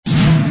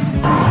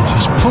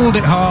pulled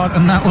it hard,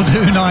 and that will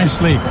do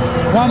nicely.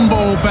 One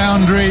ball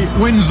boundary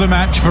wins the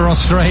match for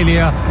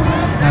Australia,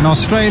 and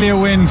Australia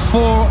win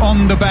 4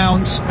 on the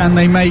bounce, and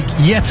they make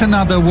yet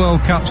another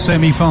World Cup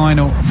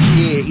semi-final.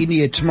 Yeah,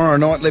 India tomorrow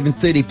night,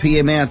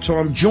 11:30pm our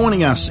time.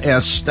 Joining us, our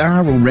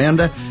star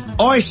all-rounder,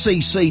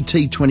 ICC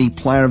T20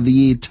 Player of the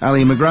Year,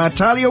 Tahlia McGrath.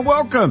 Tahlia,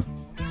 welcome.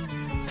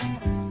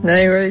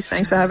 No worries,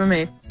 thanks for having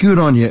me. Good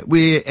on you.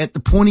 We're at the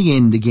pointy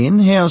end again.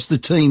 How's the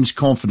team's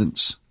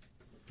confidence?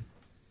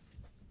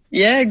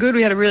 Yeah, good.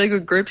 We had a really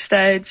good group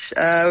stage.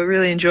 We're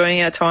really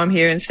enjoying our time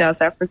here in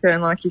South Africa,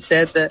 and like you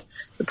said, the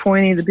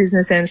pointy, the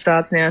business end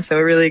starts now, so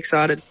we're really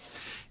excited.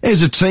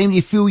 As a team, do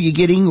you feel you're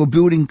getting or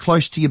building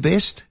close to your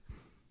best?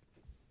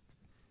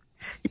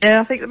 Yeah,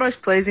 I think the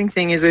most pleasing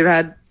thing is we've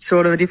had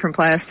sort of a different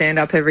player stand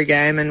up every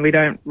game, and we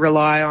don't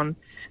rely on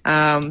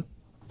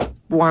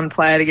one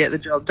player to get the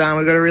job done.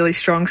 We've got a really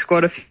strong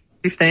squad of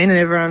 15, and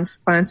everyone's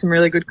playing some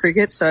really good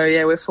cricket, so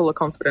yeah, we're full of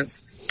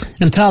confidence.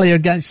 And Tahlia,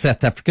 against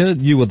South Africa,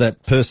 you were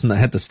that person that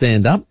had to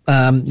stand up.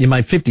 You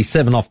made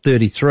 57 off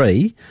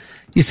 33.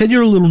 You said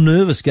you're a little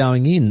nervous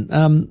going in.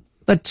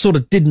 That sort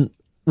of didn't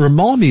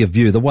remind me of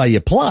you, the way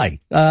you play.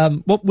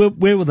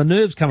 Where were the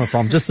nerves coming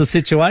from? Just the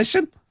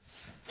situation?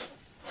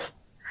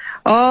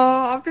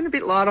 Oh, I've been a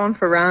bit light on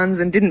for runs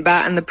and didn't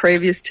bat in the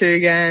previous 2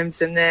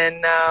 games. And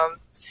then,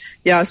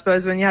 yeah, I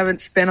suppose when you haven't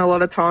spent a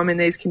lot of time in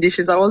these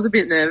conditions, I was a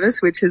bit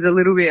nervous, which is a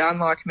little bit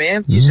unlike me.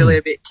 I'm usually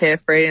a bit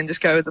carefree and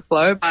just go with the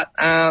flow. But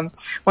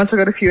once I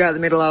got a few out the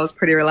middle, I was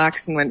pretty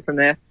relaxed and went from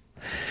there.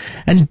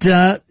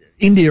 And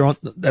India,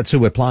 that's who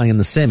we're playing in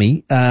the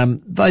semi,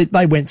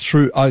 they went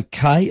through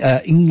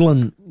okay.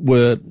 England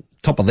were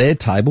top of their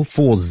table,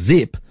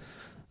 4-0.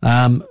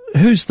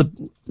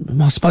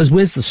 I suppose,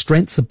 where's the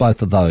strengths of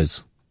both of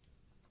those?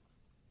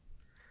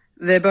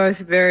 They're both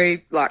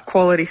very,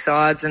 quality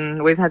sides,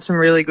 and we've had some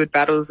really good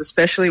battles,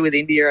 especially with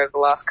India over the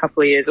last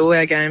couple of years. All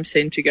our games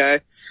seem to go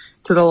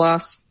to the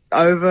last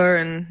over,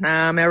 and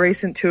our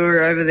recent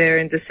tour over there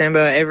in December,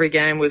 every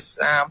game was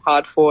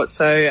hard fought.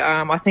 So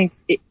I think,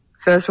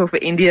 first of all, for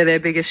India, their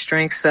biggest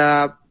strengths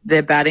are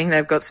their batting.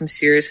 They've got some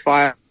serious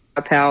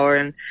firepower,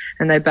 and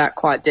they bat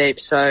quite deep.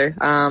 So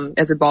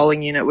as a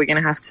bowling unit, we're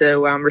going to have to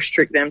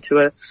restrict them to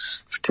a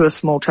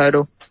small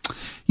total.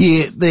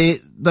 Yeah,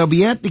 they'll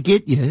be out to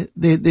get you.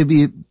 There'll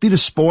be a bit of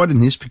spite in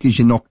this because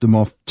you knocked them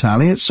off,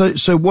 Tahlia.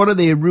 So what are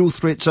their real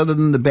threats other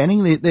than the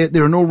batting?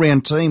 They're an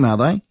all-round team, are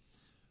they?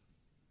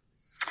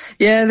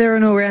 Yeah, they're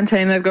an all-round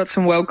team. They've got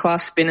some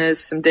world-class spinners,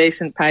 some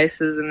decent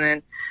pacers, and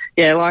then,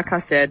 yeah, like I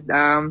said,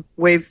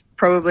 we've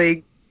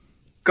probably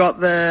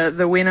got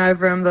the win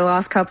over them the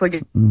last couple of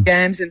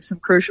games in some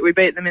crucial. We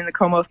beat them in the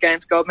Commonwealth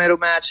Games gold medal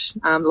match.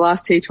 The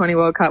last T20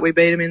 World Cup, we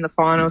beat them in the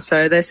final,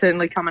 so they're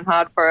certainly coming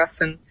hard for us,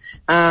 and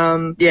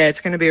yeah, it's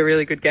going to be a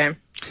really good game.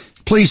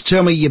 Please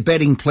tell me your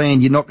batting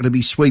plan. You're not going to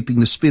be sweeping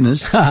the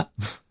spinners. We'll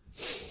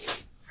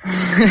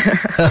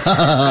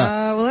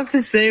have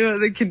to see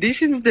what the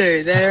conditions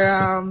do.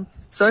 They're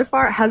so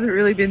far it hasn't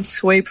really been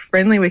sweep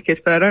friendly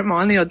wickets, but I don't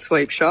mind the odd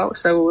sweep shot,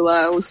 so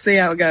we'll see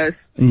how it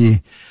goes. Yeah.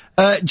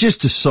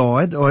 Just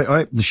aside, I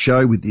opened the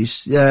show with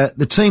this.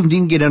 The team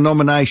didn't get a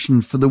nomination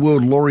for the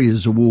World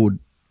Laureates Award.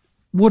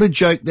 What a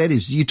joke that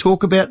is. Do you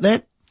talk about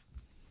that?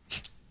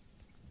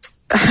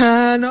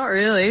 Not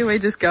really. We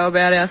just go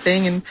about our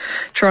thing and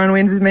try and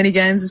win as many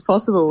games as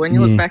possible. When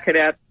you look back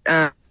at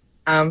our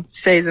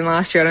season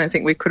last year, I don't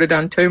think we could have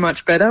done too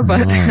much better.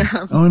 But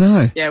I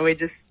know. Yeah, we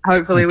just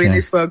hopefully win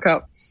this World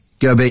Cup.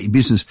 Go about your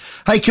business.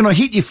 Hey, can I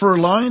hit you for a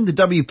loan? The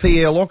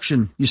WPL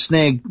auction, you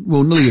snagged,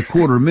 nearly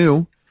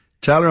 $250,000.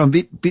 Tahlia, I'm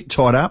a bit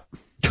tied up.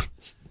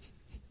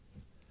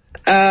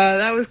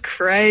 That was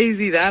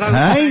crazy. I was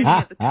playing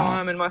at the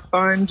time, and my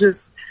phone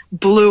just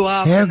blew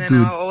up. How and then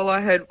good. all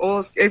I heard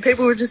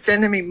people were just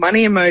sending me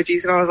money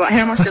emojis, and I was like,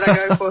 "How much did I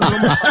go for?" But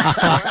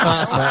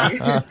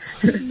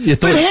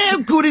how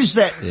good is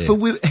that? Yeah.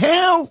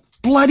 How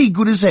bloody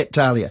good is that,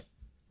 Tahlia?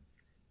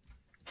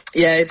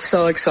 Yeah, it's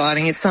so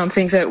exciting. It's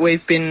something that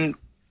we've been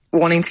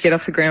wanting to get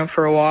off the ground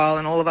for a while,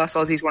 and all of us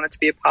Aussies wanted to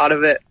be a part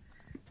of it.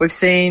 We've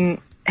seen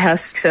how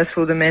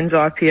successful the men's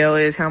IPL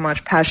is, how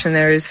much passion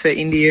there is for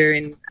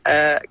India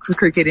for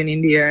cricket in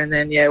India, and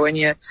then when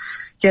you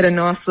get a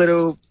nice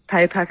little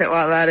pay packet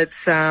like that,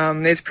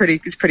 it's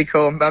pretty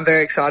cool. I'm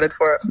very excited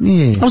for it.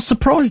 Yeah. I was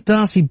surprised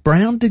Darcy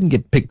Brown didn't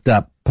get picked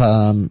up.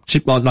 I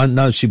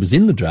know she was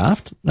in the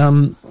draft. I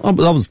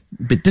was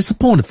a bit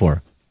disappointed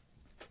for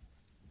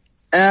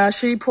her.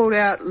 She pulled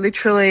out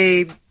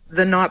literally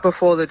the night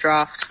before the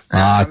draft.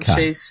 Okay.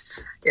 She's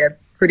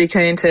pretty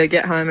keen to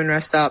get home and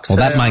rest up. Well,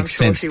 so that makes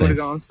I'm sure sense. She would have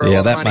gone for a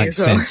lot of money as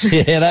well. Sense.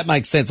 Yeah, that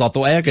makes sense. I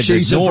thought, how could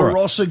she's you ignore a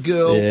Barossa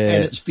girl,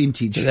 and it's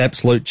vintage.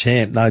 Absolute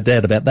champ, no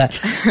doubt about that.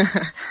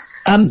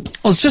 I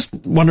was just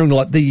wondering,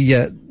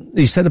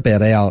 you said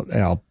about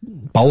our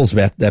bowlers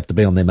have to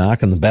be on their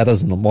mark and the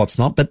batters and what's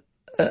not, but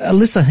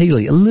Alyssa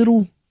Healy, a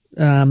little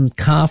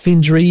calf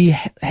injury.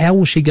 How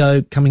will she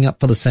go coming up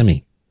for the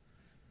semi?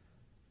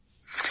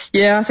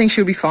 Yeah, I think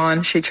she'll be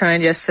fine. She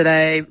trained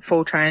yesterday,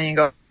 full training,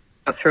 got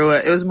through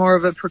it. It was more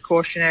of a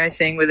precautionary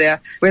thing we had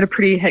a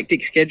pretty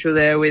hectic schedule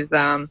there with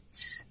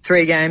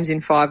 3 games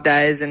in 5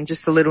 days and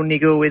just a little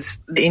niggle with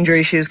the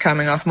injury she was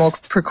coming off, more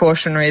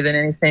precautionary than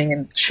anything.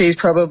 And she's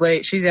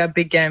our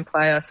big game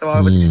player, so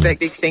I would expect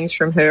big things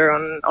from her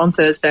on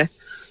Thursday.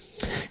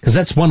 Because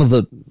that's one of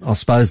the, I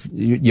suppose,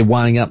 you're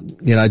weighing up,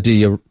 do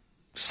you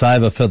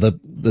save her for the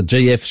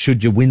GF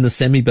should you win the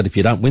semi, but if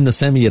you don't win the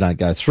semi, you don't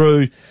go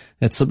through.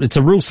 It's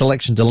a real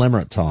selection dilemma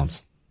at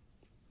times.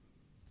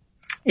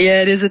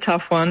 Yeah, it is a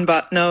tough one,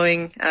 but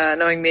knowing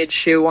Midge,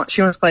 she wants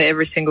to play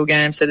every single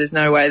game, so there's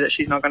no way that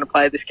she's not going to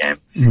play this game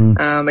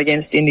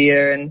against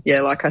India. And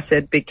yeah, like I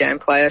said, big game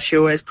player. She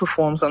always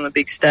performs on the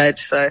big stage,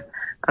 so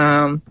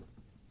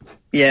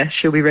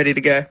she'll be ready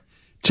to go.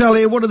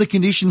 Talia, what are the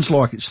conditions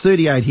like? It's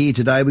 38 here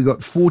today. We've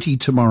got 40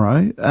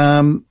 tomorrow.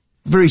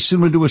 Very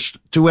similar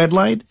to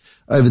Adelaide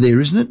over there,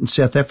 isn't it, in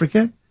South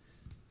Africa?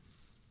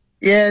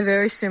 Yeah,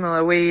 very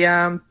similar. We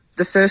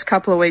the first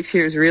couple of weeks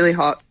here was really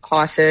hot,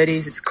 high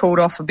 30s. It's cooled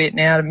off a bit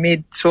now to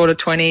mid sort of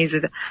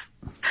 20s.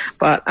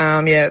 But,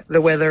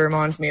 the weather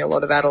reminds me a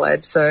lot of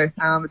Adelaide, so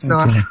it's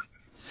nice.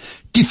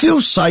 Do you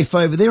feel safe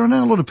over there? I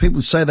know a lot of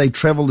people say they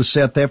travel to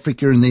South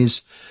Africa and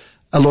there's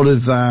a lot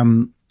of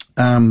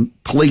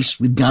police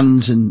with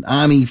guns and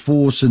army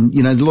force and,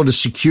 a lot of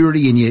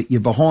security and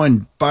you're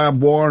behind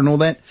barbed wire and all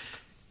that.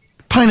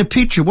 Paint a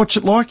picture. What's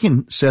it like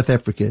in South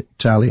Africa,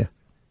 Talia?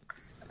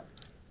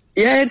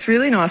 Yeah, it's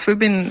really nice. We've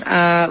been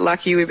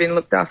lucky. We've been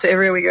looked after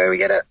everywhere we go. We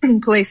get a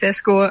police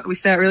escort. We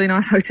stay at really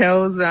nice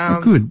hotels.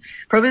 Good.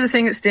 Probably the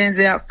thing that stands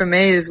out for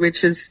me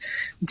which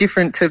is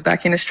different to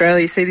back in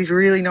Australia, you see these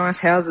really nice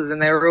houses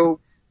and they're all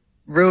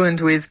ruined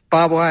with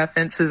barbed wire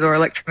fences or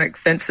electronic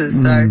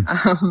fences.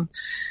 So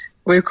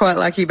we're quite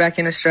lucky back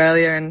in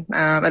Australia, and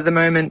at the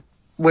moment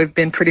we've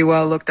been pretty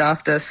well looked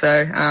after,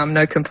 so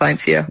no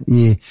complaints here.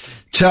 Yeah.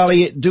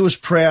 Talia, do us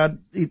proud.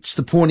 It's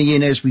the pointy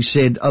end, as we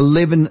said,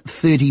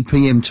 11:30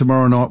 p.m.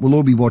 tomorrow night. We'll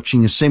all be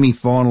watching a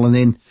semi-final, and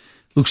then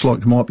looks like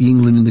it might be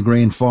England in the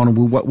grand final.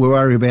 We'll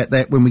worry about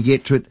that when we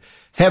get to it.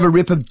 Have a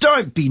ripper.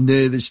 Don't be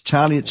nervous,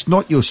 Talia. It's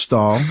not your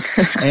style,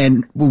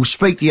 and we'll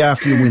speak to you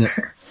after you win it.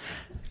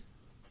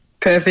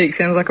 Perfect.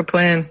 Sounds like a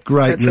plan.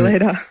 Great. Catch you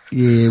later.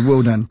 Yeah,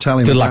 well done,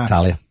 Talia. Good luck,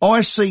 Talia.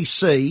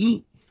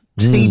 ICC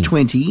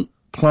T20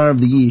 Player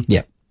of the Year.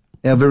 Yep.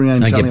 Our very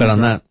own Don't Talia. get better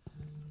on that.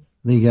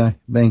 There you go.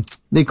 Bang.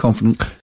 They're confident.